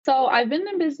So I've been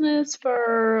in business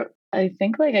for I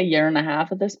think like a year and a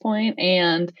half at this point,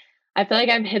 and I feel like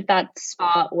I've hit that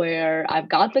spot where I've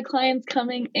got the clients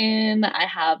coming in. I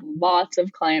have lots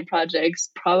of client projects,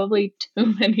 probably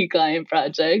too many client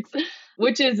projects,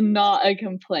 which is not a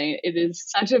complaint. It is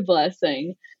such a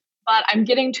blessing. But I'm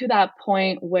getting to that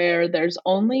point where there's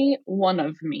only one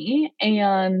of me,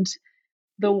 and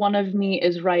the one of me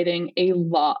is writing a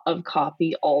lot of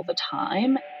copy all the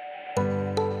time.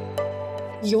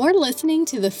 You're listening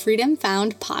to the Freedom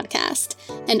Found podcast,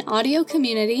 an audio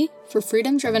community for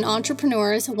freedom-driven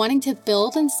entrepreneurs wanting to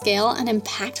build and scale an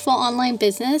impactful online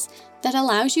business that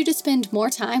allows you to spend more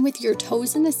time with your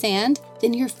toes in the sand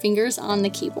than your fingers on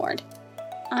the keyboard.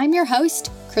 I'm your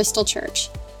host, Crystal Church.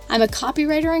 I'm a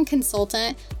copywriter and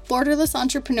consultant, borderless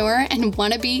entrepreneur, and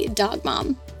wannabe dog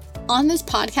mom. On this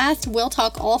podcast, we'll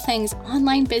talk all things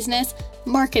online business,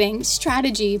 marketing,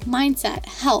 strategy, mindset,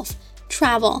 health,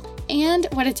 travel, and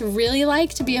what it's really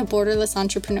like to be a borderless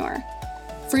entrepreneur.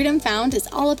 Freedom Found is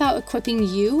all about equipping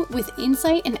you with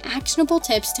insight and actionable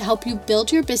tips to help you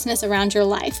build your business around your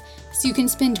life so you can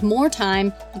spend more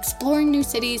time exploring new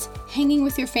cities, hanging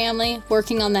with your family,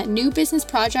 working on that new business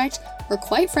project, or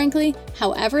quite frankly,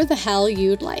 however the hell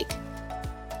you'd like.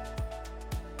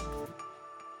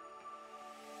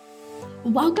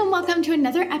 Welcome to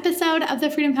another episode of the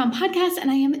Freedom Found podcast.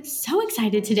 And I am so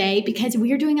excited today because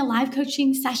we are doing a live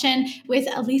coaching session with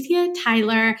Alethea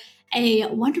Tyler, a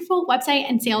wonderful website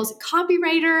and sales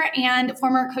copywriter and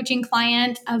former coaching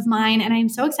client of mine. And I'm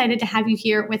so excited to have you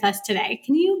here with us today.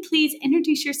 Can you please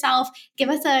introduce yourself, give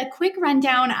us a quick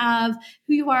rundown of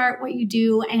who you are, what you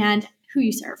do, and who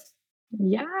you serve?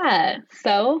 Yeah.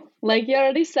 So, like you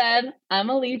already said, I'm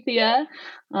Alethea.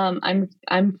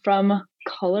 I'm from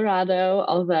Colorado,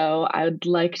 although I would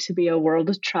like to be a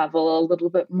world travel a little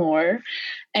bit more.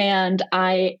 And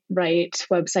I write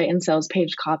website and sales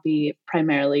page copy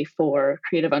primarily for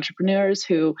creative entrepreneurs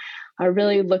who are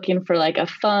really looking for like a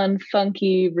fun,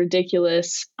 funky,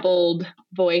 ridiculous, bold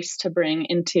voice to bring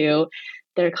into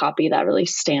their copy that really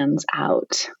stands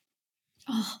out.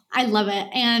 Oh, I love it.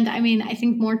 And I mean, I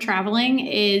think more traveling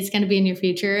is going to be in your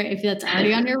future. If that's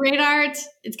already on your radar,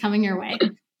 it's coming your way.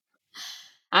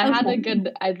 I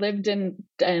lived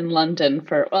in London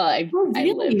for, I lived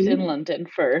in London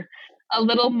for a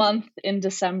little month in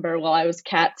December while I was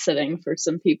cat sitting for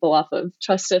some people off of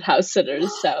Trusted House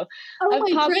Sitters. So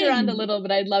I've popped around a little,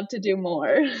 but I'd love to do more.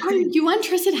 Are you on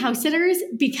Trusted House Sitters?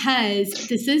 Because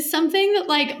this is something that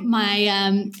like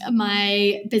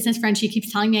my business friend, she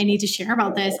keeps telling me I need to share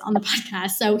about this on the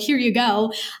podcast. So here you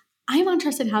go. I'm on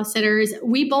Trusted House Sitters.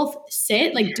 We both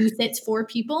do sits for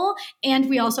people. And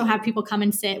we also have people come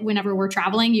and sit whenever we're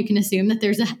traveling. You can assume that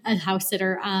there's a house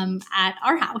sitter at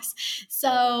our house.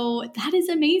 So that is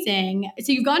amazing.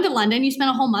 So you've gone to London. You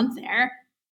spent a whole month there.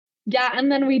 Yeah. And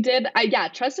then we did,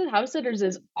 Trusted House Sitters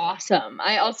is awesome.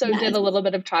 I also did a little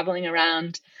bit of traveling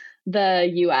around the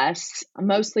US,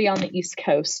 mostly on the East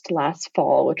Coast last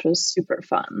fall, which was super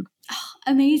fun. Oh,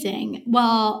 amazing.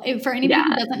 Well, for anybody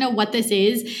who doesn't know what this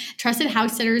is, Trusted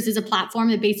House Sitters is a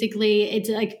platform that basically it's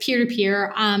like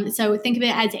peer-to-peer. So think of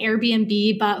it as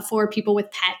Airbnb, but for people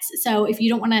with pets. So if you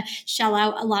don't want to shell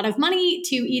out a lot of money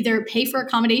to either pay for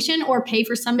accommodation or pay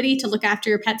for somebody to look after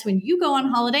your pets when you go on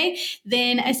holiday,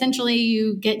 then essentially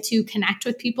you get to connect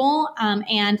with people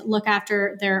and look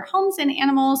after their homes and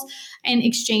animals in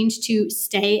exchange to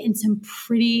stay in some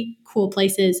pretty cool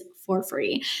places for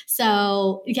free.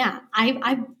 So yeah,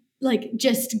 I've like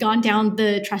just gone down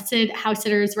the Trusted House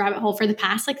Sitters rabbit hole for the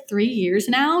past like 3 years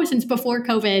now, since before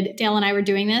COVID. Dale and I were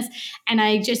doing this, and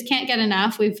I just can't get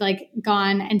enough. We've like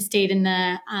gone and stayed in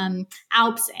the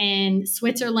Alps and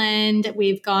Switzerland.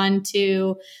 We've gone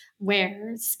to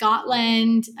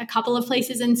Scotland, a couple of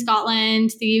places in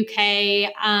Scotland, the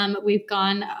UK. We've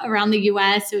gone around the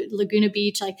US, Laguna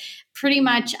Beach, like pretty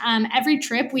much every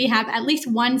trip we have at least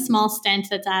one small stint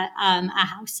that's at a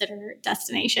house sitter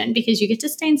destination, because you get to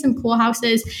stay in some cool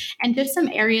houses and just some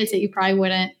areas that you probably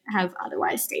wouldn't have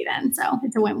otherwise stayed in. So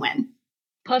it's a win-win.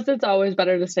 Plus, it's always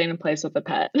better to stay in a place with a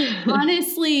pet.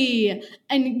 Honestly.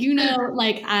 And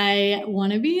like I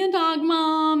want to be a dog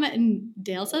mom, and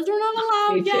Dale says we're not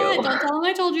allowed yet. Don't tell him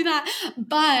I told you that.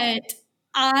 But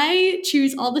I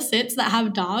choose all the sits that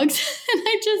have dogs, and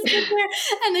I just sit there,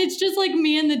 and it's just like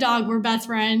me and the dog. We're best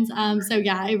friends. So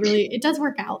yeah, it does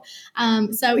work out.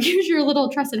 So here's your little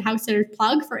Trusted House Sitters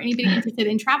plug for anybody interested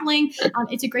in traveling.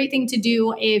 It's a great thing to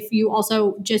do if you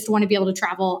also just want to be able to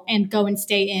travel and go and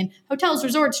stay in hotels,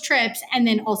 resorts, trips, and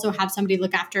then also have somebody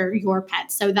look after your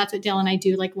pets. So that's what Dale and I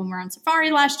do. Like when we're on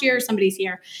safari last year, somebody's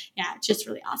here. Yeah, it's just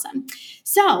really awesome.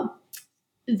 So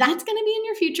That's going to be in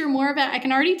your future, more of it. I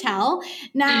can already tell.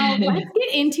 Now, let's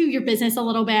get into your business a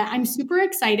little bit. I'm super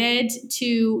excited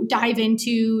to dive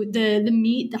into the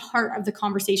meat, the heart of the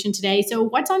conversation today. So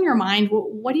what's on your mind?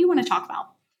 What do you want to talk about?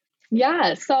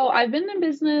 Yeah, so I've been in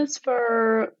business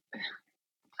for,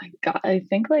 I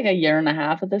think like a year and a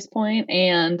half at this point,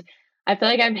 and I feel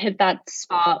like I've hit that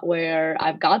spot where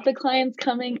I've got the clients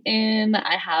coming in.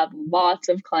 I have lots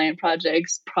of client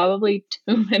projects, probably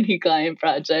too many client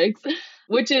projects,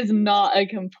 which is not a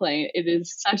complaint. It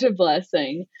is such a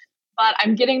blessing. But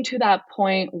I'm getting to that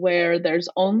point where there's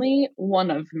only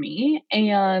one of me,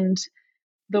 and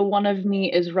the one of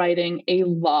me is writing a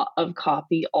lot of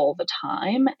copy all the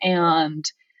time. And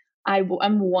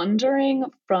I'm wondering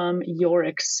from your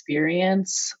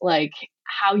experience, like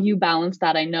how you balance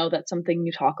that. I know that's something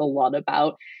you talk a lot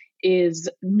about is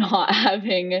not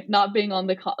being on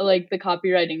the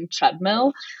copywriting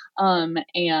treadmill,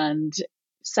 and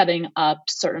setting up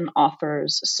certain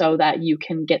offers so that you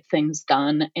can get things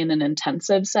done in an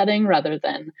intensive setting rather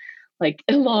than like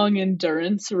a long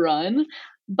endurance run.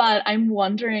 But I'm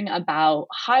wondering about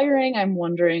hiring. I'm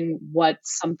wondering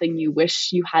what's something you wish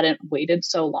you hadn't waited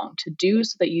so long to do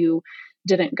so that you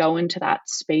didn't go into that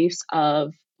space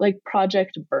of like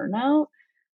project burnout.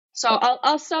 So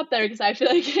I'll stop there because I feel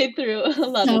like I threw a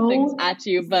lot of things at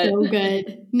you, but So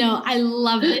good. No, I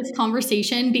love this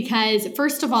conversation because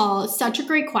first of all, such a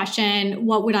great question.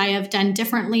 What would I have done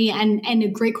differently? And a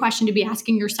great question to be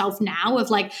asking yourself now of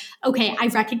like, okay, I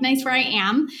recognize where I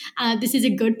am. This is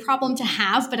a good problem to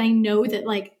have, but I know that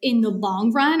like in the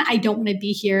long run, I don't want to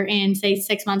be here in say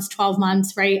 6 months, 12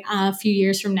 months, right? A few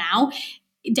years from now,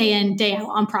 day in, day out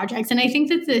on projects. And I think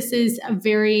that this is a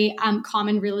very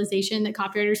common realization that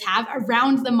copywriters have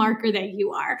around the marker that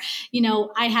you are. You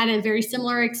know, I had a very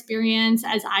similar experience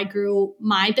as I grew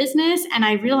my business, and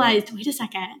I realized, wait a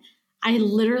second, I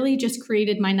literally just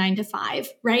created my 9 to 5,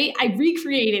 right? I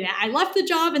recreated it. I left the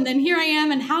job and then here I am.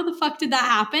 And how the fuck did that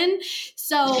happen?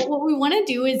 So what we want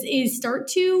to do is start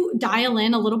to dial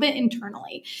in a little bit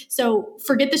internally. So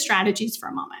forget the strategies for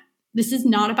a moment. This is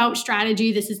not about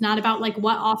strategy. This is not about like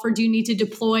what offer do you need to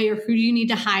deploy or who do you need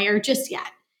to hire just yet.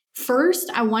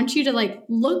 First, I want you to like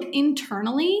look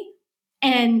internally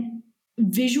and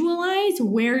visualize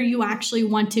where you actually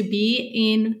want to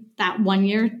be in that 1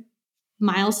 year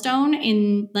milestone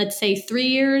in, let's say, 3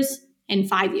 years and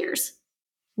 5 years.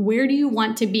 Where do you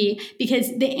want to be?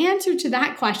 Because the answer to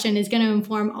that question is going to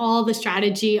inform all the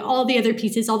strategy, all the other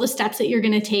pieces, all the steps that you're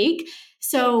going to take.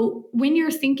 So when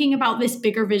you're thinking about this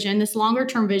bigger vision, this longer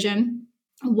term vision,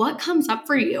 what comes up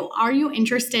for you? Are you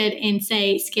interested in,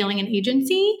 say, scaling an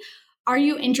agency? Are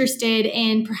you interested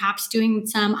in perhaps doing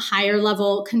some higher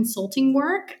level consulting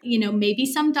work? You know, maybe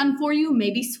some done for you,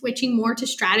 maybe switching more to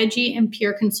strategy and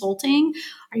pure consulting.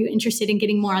 Are you interested in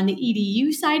getting more on the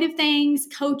EDU side of things,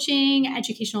 coaching,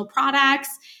 educational products?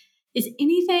 Is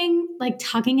anything like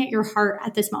tugging at your heart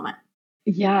at this moment?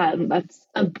 yeah, that's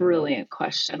a brilliant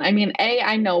question. I mean,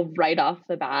 I know right off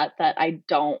the bat that I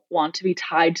don't want to be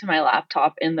tied to my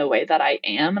laptop in the way that I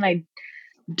am. And I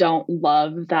don't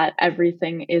love that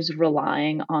everything is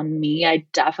relying on me. I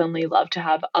definitely love to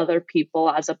have other people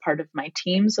as a part of my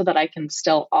team so that I can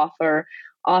still offer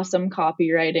awesome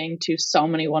copywriting to so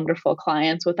many wonderful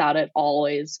clients without it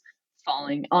always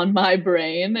falling on my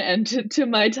brain and to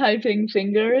my typing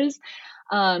fingers.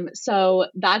 So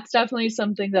that's definitely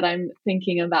something that I'm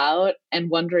thinking about and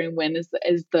wondering when is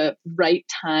the right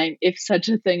time, if such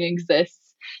a thing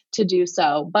exists, to do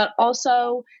so. But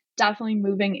also definitely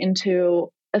moving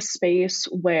into a space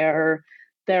where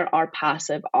there are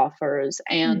passive offers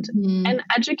and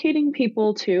educating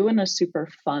people too in a super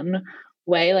fun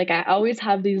way. Like I always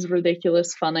have these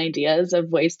ridiculous fun ideas of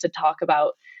ways to talk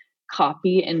about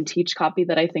copy and teach copy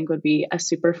that I think would be a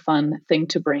super fun thing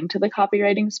to bring to the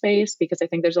copywriting space, because I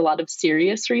think there's a lot of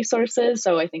serious resources.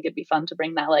 So I think it'd be fun to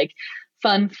bring that like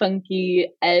fun, funky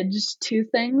edge to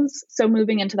things. So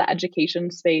moving into the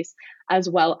education space as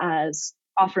well as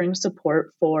offering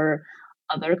support for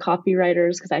other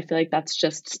copywriters, because I feel like that's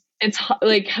just, it's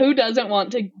like, who doesn't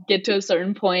want to get to a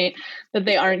certain point that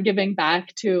they aren't giving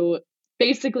back to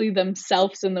basically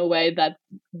themselves in the way that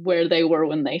where they were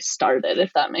when they started,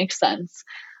 if that makes sense.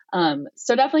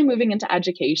 So definitely moving into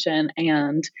education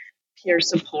and peer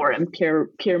support and peer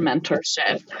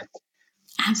mentorship.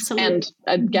 Absolutely. And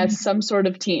I guess some sort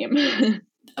of team.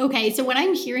 Okay, so what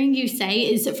I'm hearing you say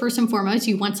is that first and foremost,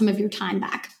 you want some of your time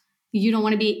back. You don't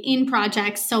want to be in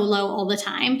projects solo all the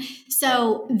time.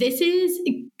 So this is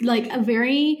like a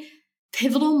very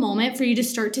pivotal moment for you to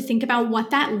start to think about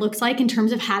what that looks like in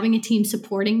terms of having a team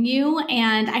supporting you.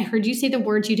 And I heard you say the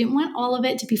words, you didn't want all of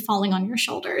it to be falling on your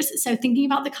shoulders. So thinking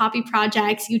about the copy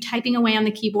projects, you typing away on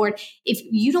the keyboard, if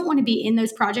you don't want to be in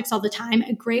those projects all the time,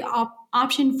 a great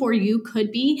option for you could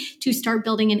be to start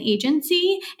building an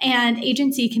agency. And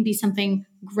agency can be something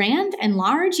grand and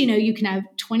large. You can have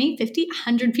 20, 50,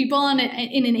 100 people in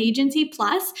an agency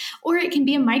plus, or it can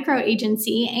be a micro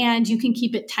agency and you can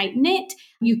keep it tight knit.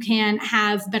 You can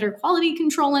have better quality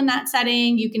control in that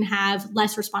setting. You can have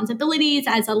less responsibilities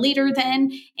as a leader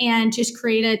then, and just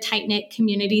create a tight knit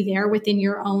community there within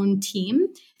your own team.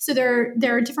 So there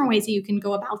are different ways that you can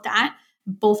go about that.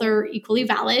 Both are equally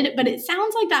valid, but it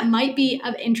sounds like that might be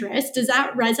of interest. Does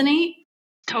that resonate?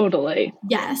 Totally.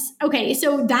 Yes. Okay.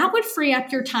 So that would free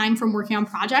up your time from working on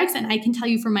projects. And I can tell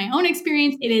you from my own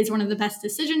experience, it is one of the best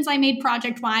decisions I made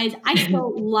project wise. I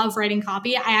still love writing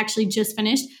copy. I actually just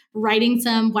finished writing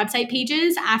some website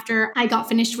pages after I got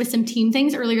finished with some team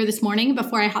things earlier this morning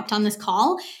before I hopped on this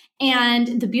call.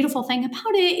 And the beautiful thing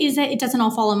about it is that it doesn't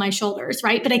all fall on my shoulders,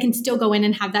 right? But I can still go in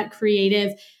and have that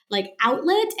creative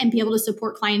outlet and be able to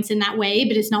support clients in that way,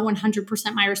 but it's not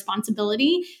 100% my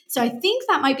responsibility. So I think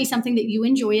that might be something that you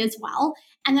enjoy as well.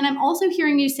 And then I'm also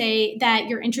hearing you say that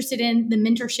you're interested in the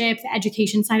mentorship, the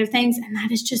education side of things, and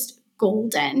that is just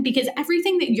golden because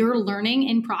everything that you're learning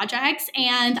in projects,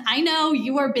 and I know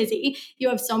you are busy, you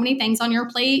have so many things on your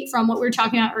plate from what we were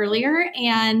talking about earlier,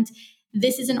 and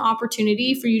this is an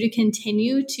opportunity for you to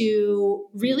continue to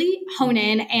really hone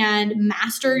in and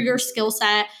master your skill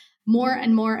set more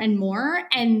and more and more,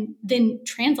 and then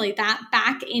translate that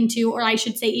back into, or I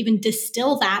should say, even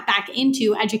distill that back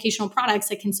into educational products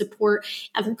that can support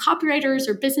other copywriters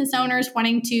or business owners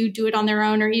wanting to do it on their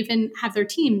own, or even have their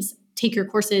teams take your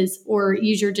courses or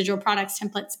use your digital products,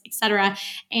 templates, etc.,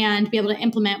 and be able to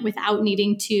implement without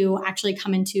needing to actually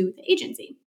come into the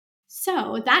agency.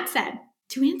 So that said,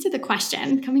 to answer the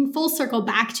question, coming full circle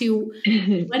back to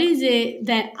what is it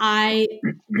that I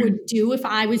would do if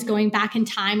I was going back in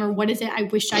time, or what is it I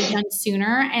wish I'd done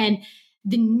sooner? And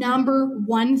the number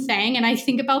one thing, and I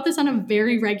think about this on a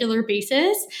very regular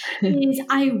basis, is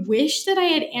I wish that I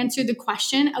had answered the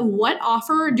question of what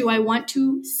offer do I want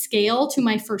to scale to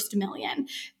my first million?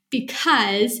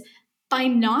 Because by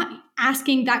not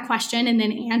asking that question and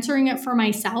then answering it for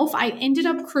myself, I ended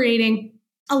up creating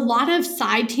a lot of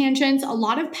side tangents, a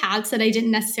lot of paths that I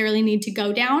didn't necessarily need to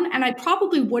go down. And I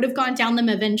probably would have gone down them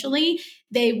eventually.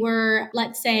 They were,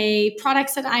 let's say,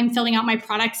 products that I'm filling out my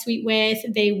product suite with.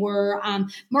 They were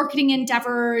marketing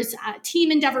endeavors, team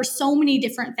endeavors, so many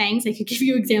different things. I could give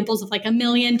you examples of a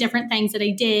million different things that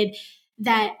I did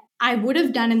that I would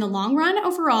have done in the long run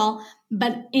overall,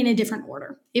 but in a different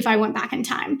order if I went back in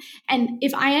time. And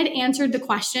if I had answered the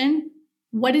question,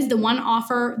 what is the one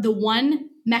offer, the one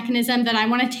mechanism that I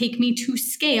want to take me to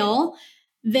scale,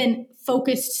 then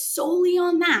focused solely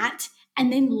on that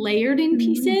and then layered in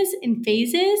pieces and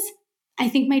phases, I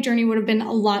think my journey would have been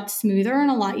a lot smoother and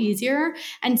a lot easier.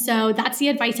 And so that's the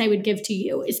advice I would give to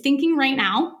you, is thinking right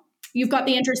now, you've got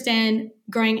the interest in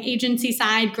growing agency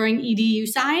side, growing EDU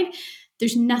side.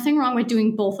 There's nothing wrong with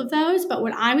doing both of those. But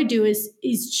what I would do is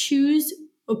choose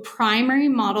a primary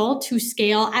model to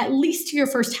scale at least to your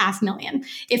first $500,000,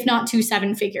 if not to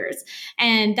 7 figures.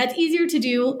 And that's easier to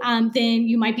do than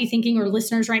you might be thinking, or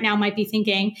listeners right now might be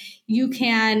thinking. You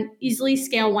can easily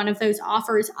scale one of those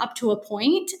offers up to a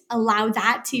point, allow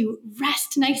that to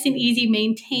rest nice and easy,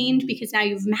 maintained, because now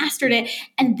you've mastered it,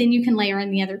 and then you can layer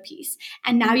in the other piece.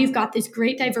 And now you've got this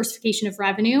great diversification of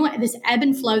revenue, this ebb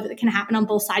and flow that can happen on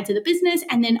both sides of the business,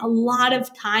 and then a lot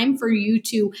of time for you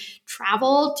to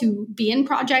travel, to be in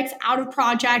projects, out of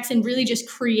projects, and really just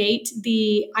create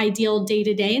the ideal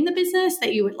day-to-day in the business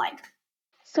that you would like.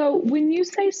 So when you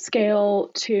say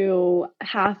scale to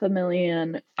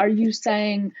 $500,000, are you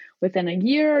saying within a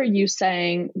year? Are you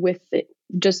saying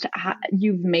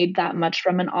you've made that much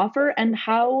from an offer? And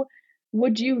how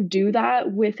would you do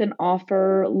that with an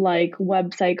offer like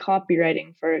website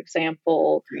copywriting, for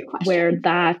example, where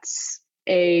that's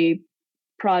a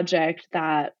project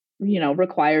that,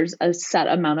 requires a set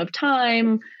amount of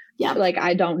time? Yeah.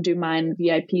 I don't do mine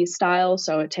VIP style,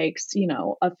 so it takes,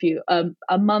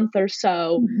 a month or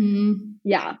so. Mm-hmm.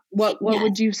 Yeah. What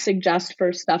would you suggest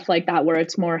for stuff like that, where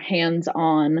it's more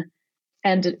hands-on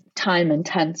and time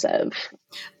intensive?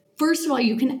 First of all,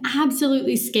 you can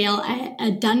absolutely scale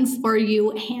a done for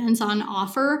you hands-on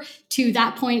offer to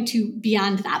that point, to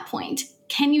beyond that point.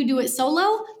 Can you do it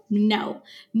solo? No.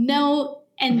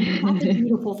 And that's a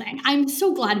beautiful thing. I'm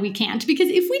so glad we can't, because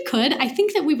if we could, I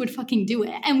think that we would fucking do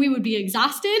it, and we would be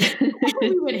exhausted and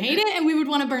we would hate it and we would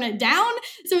want to burn it down.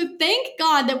 So thank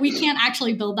God that we can't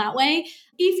actually build that way.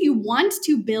 If you want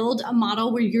to build a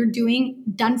model where you're doing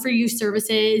done for you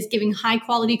services, giving high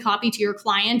quality copy to your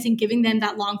clients and giving them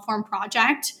that long form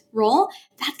project role,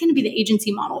 that's going to be the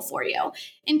agency model for you.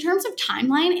 In terms of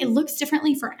timeline, it looks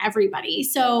differently for everybody.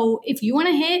 So if you want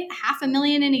to hit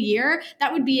 $500,000 in a year,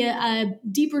 that would be a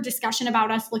deeper discussion about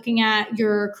us looking at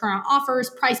your current offers,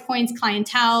 price points,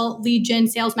 clientele, lead gen,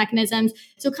 sales mechanisms.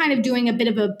 So kind of doing a bit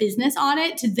of a business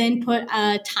audit to then put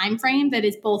a time frame that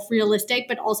is both realistic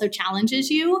but also challenges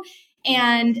you.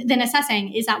 And then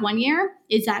assessing, is that 1 year?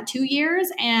 Is that 2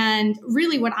 years? And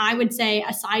really what I would say,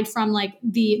 aside from like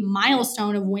the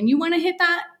milestone of when you want to hit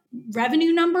that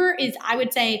revenue number, is I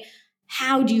would say,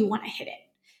 how do you want to hit it?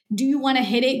 Do you want to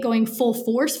hit it going full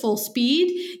force, full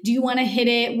speed? Do you want to hit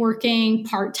it working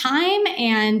part-time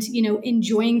and,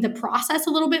 enjoying the process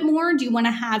a little bit more? Do you want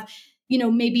to have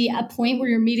maybe a point where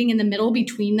you're meeting in the middle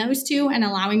between those two and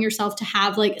allowing yourself to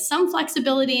have like some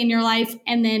flexibility in your life,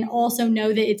 and then also know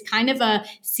that it's kind of a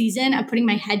season of putting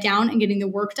my head down and getting the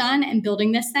work done and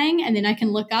building this thing. And then I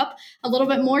can look up a little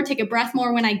bit more, take a breath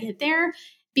more when I get there.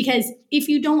 Because if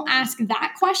you don't ask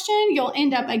that question, you'll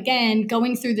end up again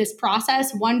going through this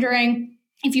process, wondering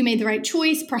if you made the right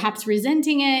choice, perhaps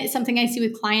resenting it. Something I see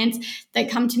with clients that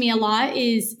come to me a lot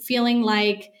is feeling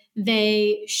like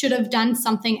they should have done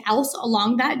something else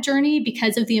along that journey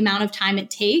because of the amount of time it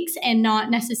takes, and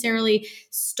not necessarily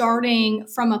starting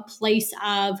from a place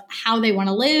of how they want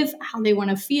to live, how they want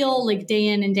to feel like day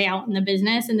in and day out in the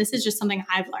business. And this is just something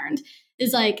I've learned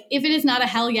is like, if it is not a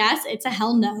hell yes, it's a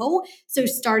hell no. So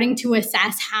starting to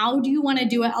assess, how do you want to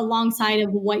do it alongside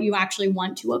of what you actually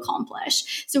want to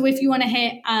accomplish? So if you want to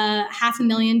hit a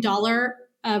 $500,000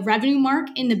 revenue mark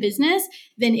in the business,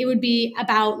 then it would be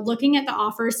about looking at the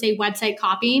offers, say website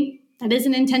copy. That is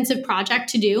an intensive project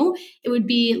to do. It would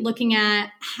be looking at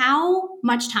how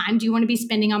much time do you want to be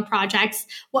spending on projects?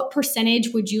 What percentage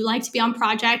would you like to be on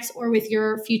projects or with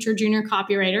your future junior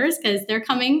copywriters, because they're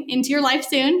coming into your life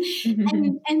soon.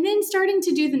 And then starting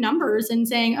to do the numbers and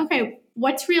saying, okay,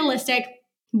 what's realistic?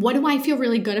 What do I feel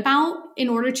really good about in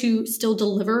order to still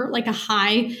deliver like a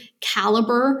high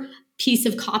caliber piece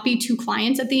of copy to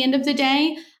clients at the end of the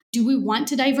day? Do we want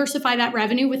to diversify that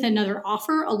revenue with another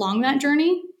offer along that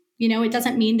journey? It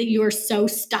doesn't mean that you are so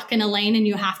stuck in a lane and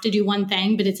you have to do one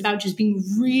thing, but it's about just being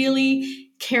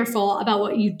really careful about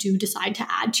what you do decide to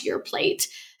add to your plate.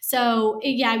 So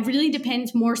it really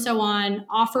depends more so on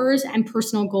offers and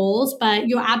personal goals, but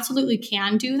you absolutely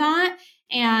can do that.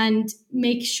 And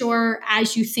make sure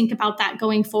as you think about that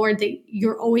going forward that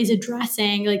you're always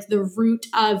addressing like the root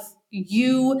of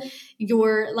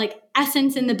your like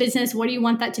essence in the business. What do you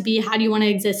want that to be? How do you want to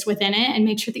exist within it? And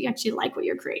make sure that you actually like what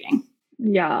you're creating.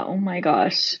 Yeah. Oh my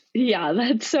gosh. Yeah,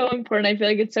 that's so important. I feel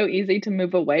like it's so easy to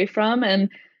move away from.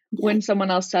 And when someone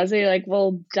else says it, you're like,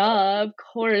 well, duh, of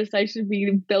course I should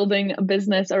be building a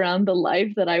business around the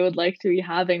life that I would like to be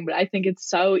having. But I think it's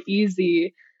so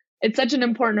easy. It's such an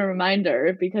important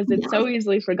reminder because it's so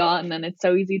easily forgotten, and it's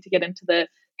so easy to get into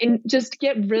and just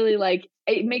get really like,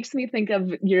 it makes me think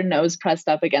of your nose pressed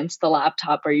up against the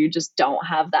laptop where you just don't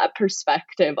have that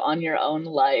perspective on your own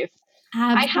life.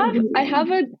 Absolutely. I have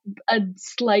a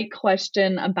slight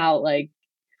question about like,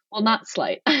 well, not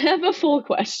slight. I have a full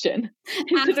question.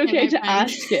 Is it okay to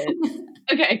ask it?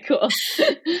 Okay, cool.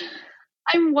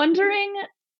 I'm wondering,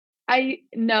 I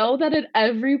know that at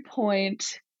every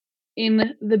point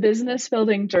in the business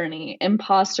building journey,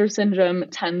 imposter syndrome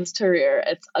tends to rear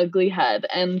its ugly head.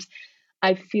 And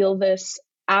I feel this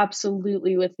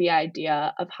absolutely with the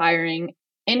idea of hiring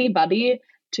anybody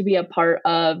to be a part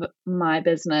of my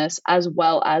business, as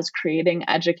well as creating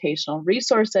educational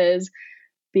resources,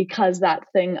 because that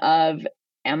thing of,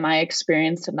 am I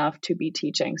experienced enough to be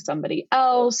teaching somebody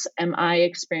else? Am I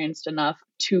experienced enough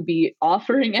to be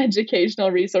offering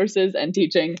educational resources and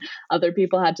teaching other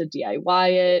people how to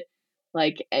DIY it?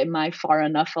 Like, am I far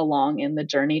enough along in the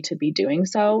journey to be doing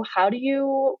so? How do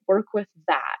you work with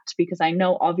that? Because I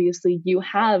know obviously you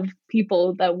have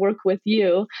people that work with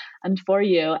you and for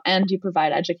you, and you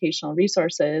provide educational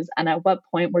resources. And at what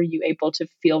point were you able to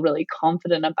feel really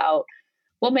confident about,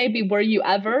 well, maybe were you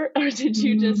ever, or did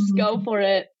you just go for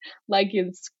it like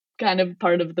it's kind of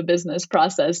part of the business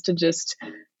process to just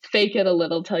fake it a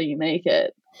little till you make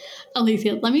it?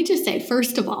 Alicia, let me just say,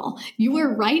 first of all, you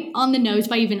were right on the nose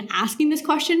by even asking this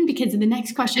question, because the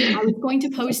next question I was going to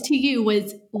pose to you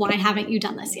was, why haven't you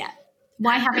done this yet?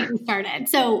 Why haven't you started?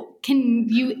 So can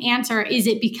you answer, is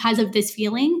it because of this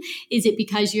feeling? Is it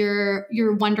because you're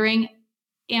wondering,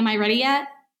 Am I ready yet?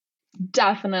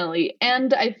 Definitely.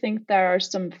 And I think there are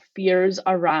some fears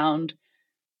around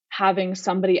having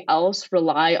somebody else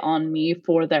rely on me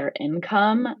for their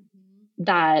income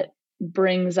that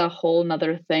brings a whole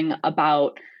nother thing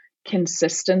about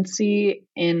consistency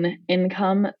in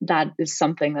income. That is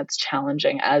something that's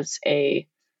challenging as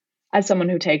someone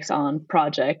who takes on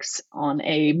projects on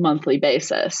a monthly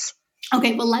basis.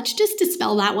 Okay, well, let's just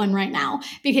dispel that one right now,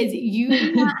 because you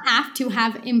do not have to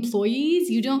have employees.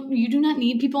 You do not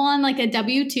need people on like a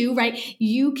W-2, right?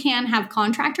 You can have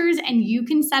contractors and you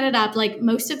can set it up. Like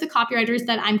most of the copywriters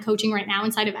that I'm coaching right now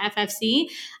inside of FFC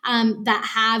that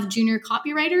have junior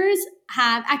copywriters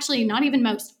have, actually not even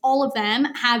most, all of them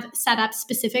have set up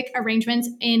specific arrangements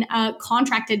in a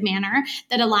contracted manner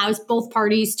that allows both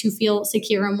parties to feel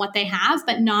secure in what they have,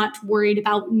 but not worried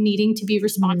about needing to be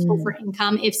responsible for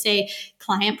income if, say,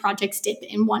 client projects dip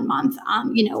in 1 month,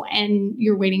 and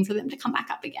you're waiting for them to come back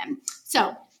up again.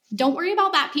 So don't worry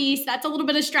about that piece. That's a little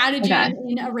bit of strategy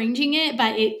in arranging it,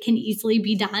 but it can easily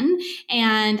be done.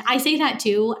 And I say that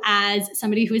too as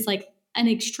somebody who is like an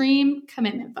extreme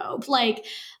commitment phobe. Like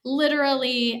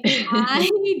literally, I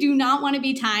do not want to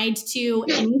be tied to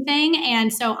anything.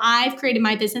 And so I've created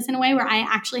my business in a way where I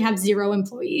actually have 0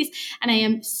 employees. And I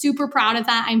am super proud of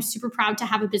that. I'm super proud to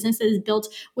have a business that is built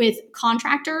with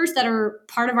contractors that are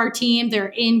part of our team.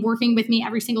 They're in working with me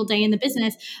every single day in the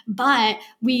business, but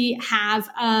we have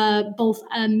both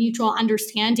a mutual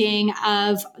understanding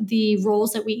of the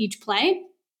roles that we each play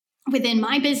within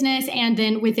my business and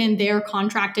then within their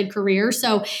contracted career.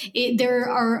 So there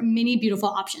are many beautiful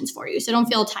options for you. So don't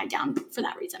feel tied down for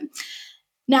that reason.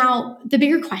 Now, the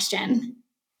bigger question,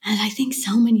 and I think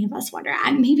so many of us wonder,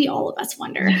 maybe all of us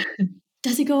wonder,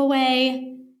 does it go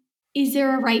away? Is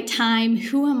there a right time?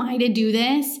 Who am I to do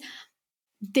this?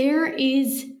 There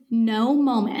is no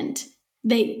moment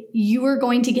that you are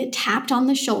going to get tapped on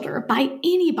the shoulder by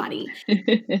anybody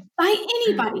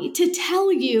to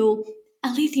tell you,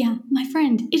 Alethea, my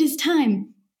friend, it is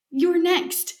time. You're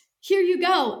next. Here you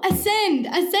go. Ascend.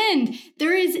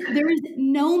 There is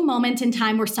no moment in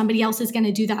time where somebody else is going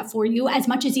to do that for you. As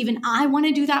much as even I want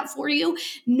to do that for you,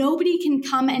 nobody can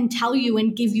come and tell you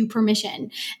and give you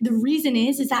permission. The reason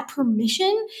is that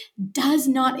permission does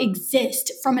not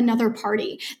exist from another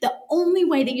party. The only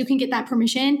way that you can get that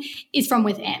permission is from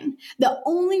within. The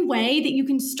only way that you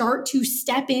can start to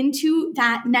step into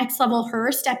that next level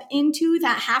her, step into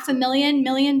that $500,000, $1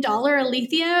 million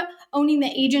Alethea, owning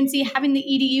the agency, having the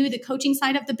EDU, the coaching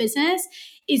side of the business,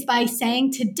 is by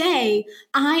saying, today,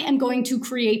 I am going to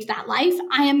create that life.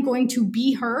 I am going to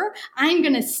be her. I'm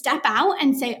going to step out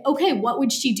and say, okay, what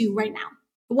would she do right now?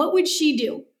 What would she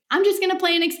do? I'm just going to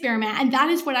play an experiment. And that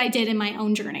is what I did in my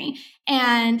own journey.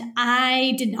 And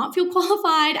I did not feel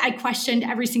qualified. I questioned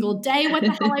every single day what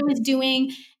the hell I was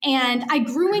doing. And I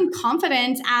grew in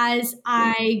confidence as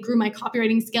I grew my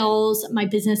copywriting skills, my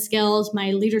business skills,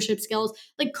 my leadership skills.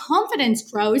 Like confidence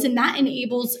grows, and that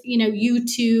enables, you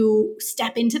to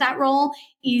step into that role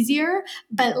easier.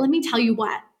 But let me tell you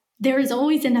what, there is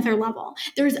always another level.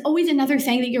 There is always another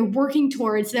thing that you're working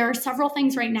towards. There are several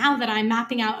things right now that I'm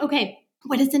mapping out. Okay,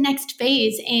 what is the next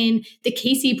phase in the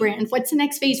Casey brand? What's the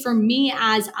next phase for me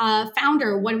as a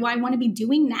founder? What do I want to be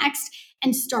doing next?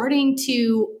 And starting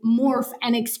to morph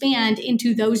and expand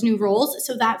into those new roles.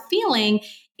 So that feeling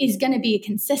is going to be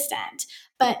consistent.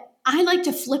 But I like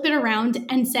to flip it around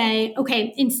and say,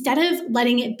 okay, instead of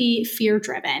letting it be fear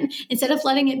driven, instead of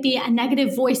letting it be a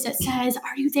negative voice that says,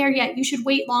 are you there yet? You should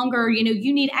wait longer.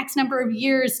 You need X number of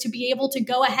years to be able to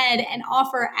go ahead and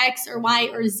offer X or Y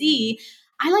or Z.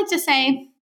 I like to say,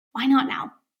 why not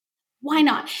now? Why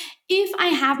not? If I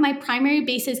have my primary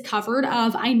bases covered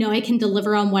of, I know I can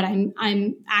deliver on what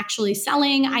I'm actually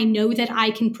selling. I know that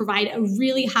I can provide a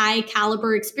really high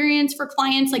caliber experience for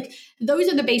clients. Like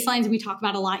those are the baselines we talk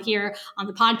about a lot here on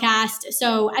the podcast.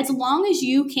 So as long as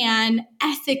you can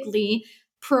ethically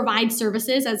provide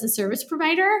services as a service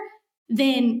provider,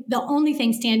 then the only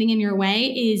thing standing in your way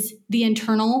is the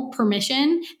internal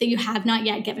permission that you have not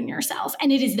yet given yourself.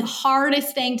 And it is the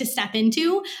hardest thing to step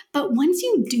into. But once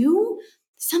you do,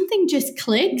 something just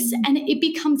clicks and it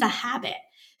becomes a habit.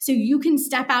 So you can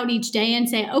step out each day and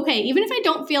say, okay, even if I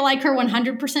don't feel like her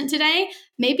 100% today,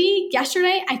 maybe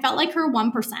yesterday I felt like her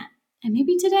 1%. And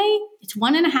maybe today it's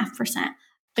 1.5%.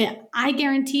 But I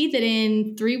guarantee that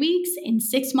in 3 weeks, in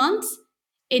 6 months,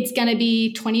 it's going to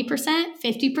be 20%,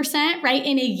 50%, right?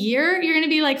 In a year, you're going to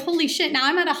be like, holy shit, now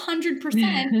I'm at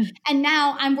 100%. And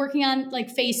now I'm working on like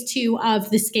phase 2 of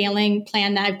the scaling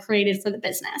plan that I've created for the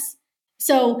business.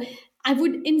 So I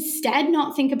would instead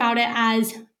not think about it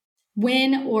as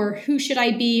when or who should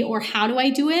I be or how do I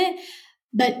do it,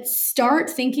 but start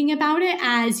thinking about it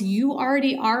as you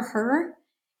already are her.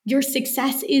 Your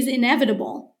success is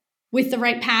inevitable. With the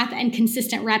right path and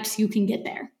consistent reps, you can get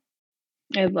there.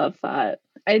 I love that.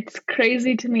 It's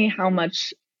crazy to me how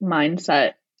much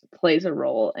mindset plays a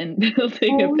role in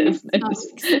building a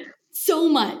business. So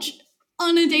much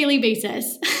on a daily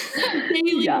basis.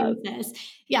 Yeah. Basis.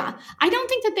 Yeah. I don't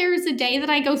think that there is a day that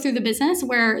I go through the business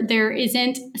where there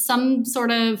isn't some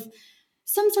sort of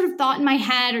thought in my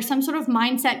head or some sort of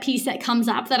mindset piece that comes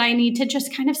up that I need to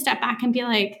just kind of step back and be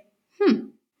like,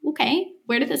 okay,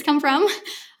 where did this come from?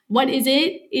 What is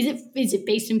it? Is it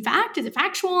based in fact? Is it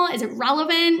factual? Is it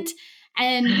relevant?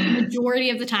 And majority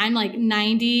of the time, like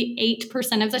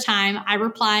 98% of the time, I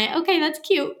reply, okay, that's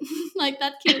cute. Like,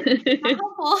 that's cute. Not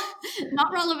helpful,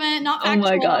 not relevant, not factual. Oh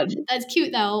my God. That's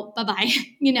cute though. Bye-bye.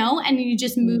 And you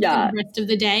just move through the rest of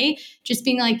the day, just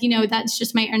being like, that's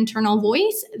just my internal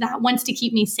voice that wants to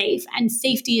keep me safe. And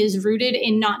safety is rooted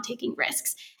in not taking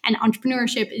risks. And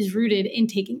entrepreneurship is rooted in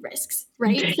taking risks,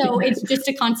 right? So it's just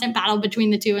a constant battle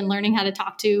between the two and learning how to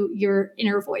talk to your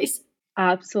inner voice.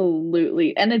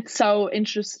 Absolutely. And it's so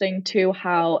interesting too,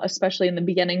 how, especially in the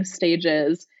beginning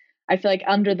stages, I feel like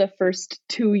under the first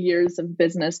 2 years of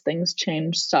business, things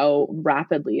change so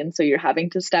rapidly. And so you're having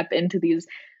to step into these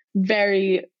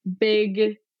very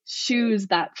big shoes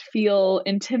that feel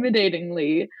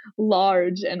intimidatingly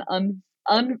large and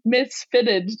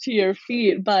unmisfitted to your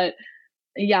feet. But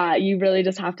yeah, you really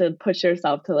just have to push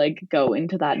yourself to like go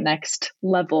into that next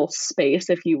level space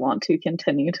if you want to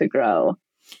continue to grow.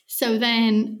 So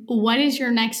then what is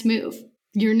your next move?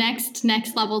 Your next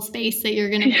level space that you're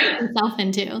going to put yourself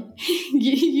into?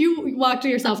 You walked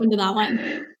yourself into that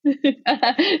one.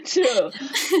 True.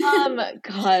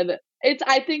 God,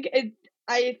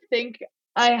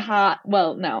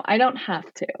 no, I don't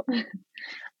have to.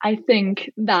 I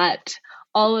think that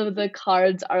all of the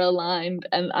cards are aligned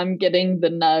and I'm getting the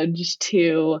nudge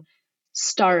to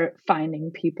start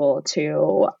finding people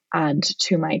to add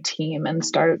to my team and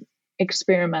start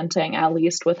experimenting at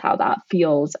least with how that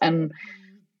feels and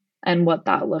what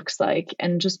that looks like.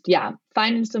 And just,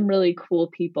 finding some really cool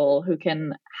people who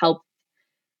can help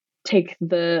take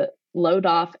the load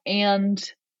off and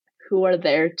who are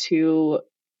there to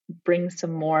bring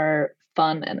some more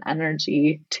fun and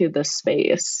energy to the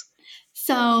space.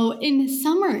 So in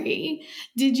summary,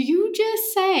 did you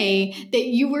just say that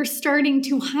you were starting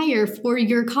to hire for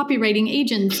your copywriting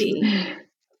agency?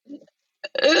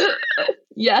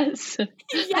 Yes.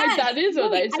 That is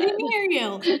what I said. I didn't hear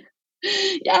you.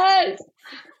 Yes.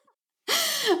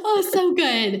 Oh, so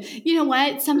good. You know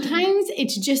what? Sometimes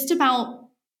it's just about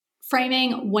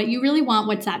framing what you really want.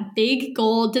 What's that big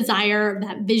goal, desire,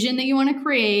 that vision that you want to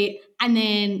create, and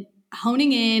then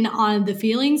honing in on the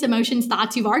feelings, emotions,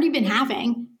 thoughts you've already been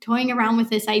having, toying around with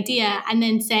this idea, and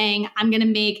then saying, I'm going to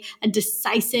make a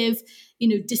decisive,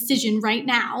 decision right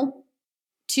now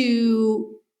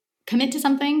to commit to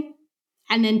something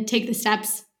and then take the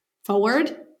steps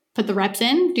forward, put the reps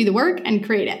in, do the work, and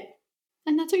create it.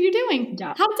 And that's what you're doing.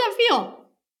 Yeah. How does that feel?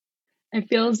 It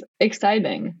feels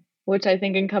exciting, which I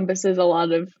think encompasses a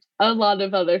lot of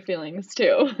other feelings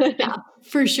too. Yeah,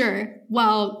 for sure.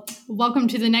 Well, welcome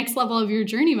to the next level of your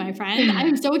journey, my friend.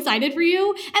 I'm so excited for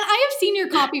you. And I have seen your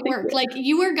copy work. Like,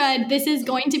 you are good. This is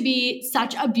going to be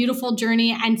such a beautiful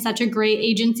journey and such a great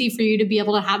agency for you to be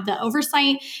able to have the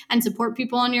oversight and support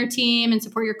people on your team and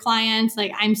support your clients.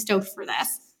 Like, I'm stoked for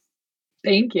this.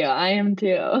 Thank you. I am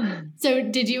too. So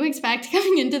did you expect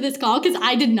coming into this call? Because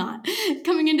I did not.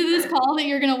 Coming into this call that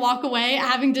you're going to walk away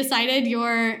having decided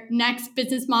your next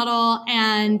business model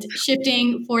and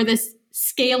shifting for this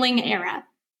scaling era?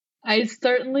 I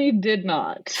certainly did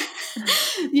not.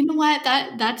 You know what?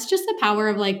 That's just the power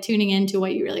of like tuning into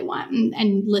what you really want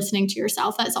and listening to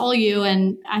yourself. That's all you.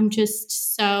 And I'm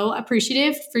just so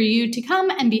appreciative for you to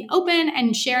come and be open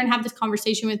and share and have this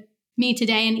conversation with me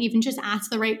today, and even just ask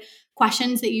the right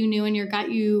questions that you knew in your gut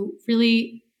you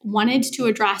really wanted to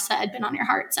address that had been on your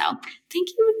heart. So thank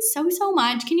you so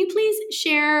much. Can you please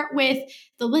share with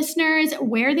the listeners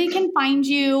where they can find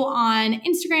you on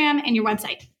Instagram and your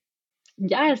website?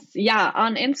 Yes. Yeah.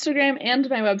 On Instagram and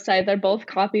my website, they're both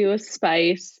Copy with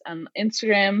Spice.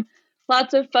 Instagram,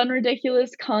 lots of fun,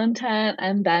 ridiculous content.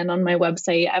 And then on my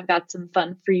website, I've got some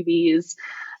fun freebies,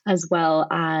 as well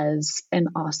as an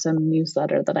awesome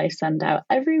newsletter that I send out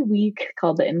every week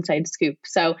called The Inside Scoop.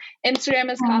 So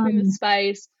Instagram is Copy with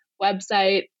Spice,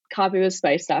 website,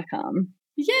 copywithspice.com.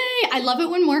 Yay! I love it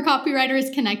when more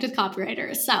copywriters connect with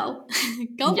copywriters. So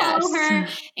go follow her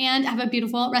and have a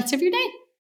beautiful rest of your day.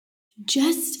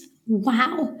 Just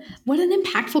wow, what an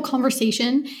impactful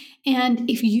conversation. And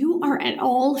if you are at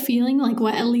all feeling like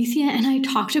what Alicia and I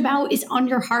talked about is on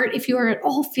your heart, if you are at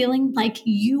all feeling like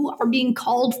you are being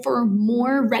called for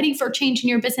more, ready for change in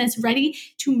your business, ready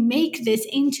to make this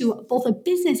into both a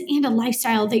business and a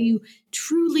lifestyle that you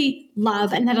truly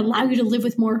love and that allow you to live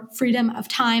with more freedom of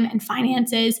time and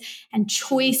finances and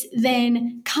choice,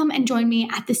 then come and join me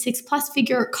at the 6+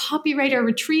 Figure Copywriter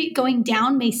Retreat going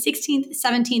down May 16th,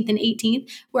 17th, and 18th,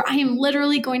 where I am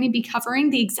literally going to be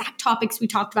covering the exact topics we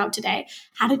talked about today: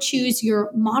 how to choose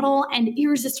your model and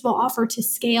irresistible offer to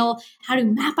scale, how to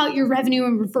map out your revenue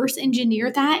and reverse engineer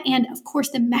that, and of course,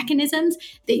 the mechanisms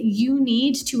that you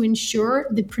need to ensure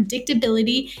the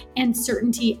predictability and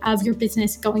certainty of your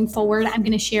business going forward. I'm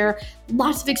going to share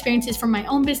lots of experiences from my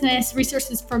own business,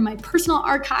 resources from my personal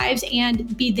archives,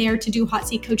 and be there to do hot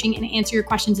seat coaching and answer your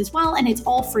questions as well. And it's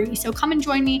all free. So come and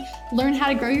join me, learn how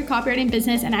to grow your copywriting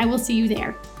business, and I will see you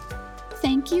there.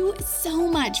 Thank you so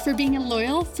much for being a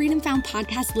loyal Freedom Found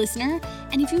podcast listener.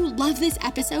 And if you love this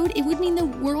episode, it would mean the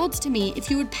world to me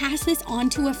if you would pass this on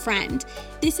to a friend.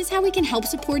 This is how we can help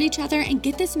support each other and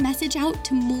get this message out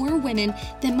to more women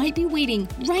that might be waiting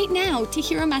right now to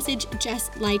hear a message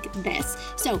just like this.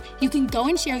 So you can go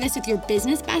and share this with your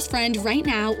business best friend right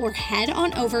now, or head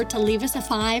on over to leave us a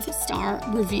 5-star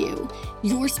review.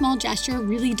 Your small gesture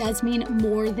really does mean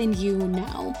more than you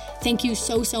know. Thank you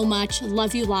so much.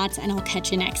 Love you lots, and I'll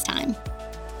catch you next time.